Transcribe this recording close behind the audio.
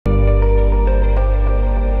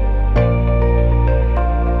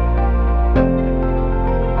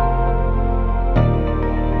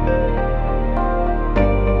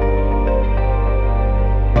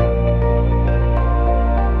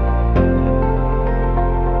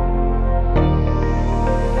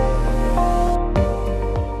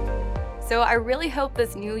I really hope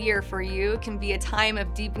this new year for you can be a time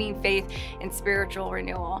of deepening faith and spiritual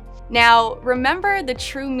renewal. Now, remember the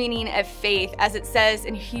true meaning of faith as it says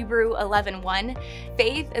in Hebrews 11:1.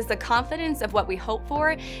 Faith is the confidence of what we hope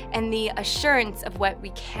for and the assurance of what we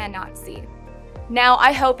cannot see. Now,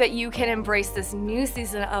 I hope that you can embrace this new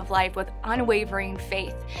season of life with unwavering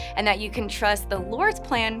faith and that you can trust the Lord's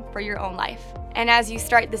plan for your own life. And as you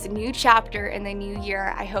start this new chapter in the new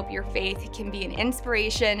year, I hope your faith can be an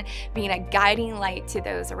inspiration, being a guiding light to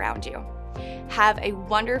those around you. Have a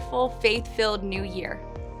wonderful, faith-filled new year.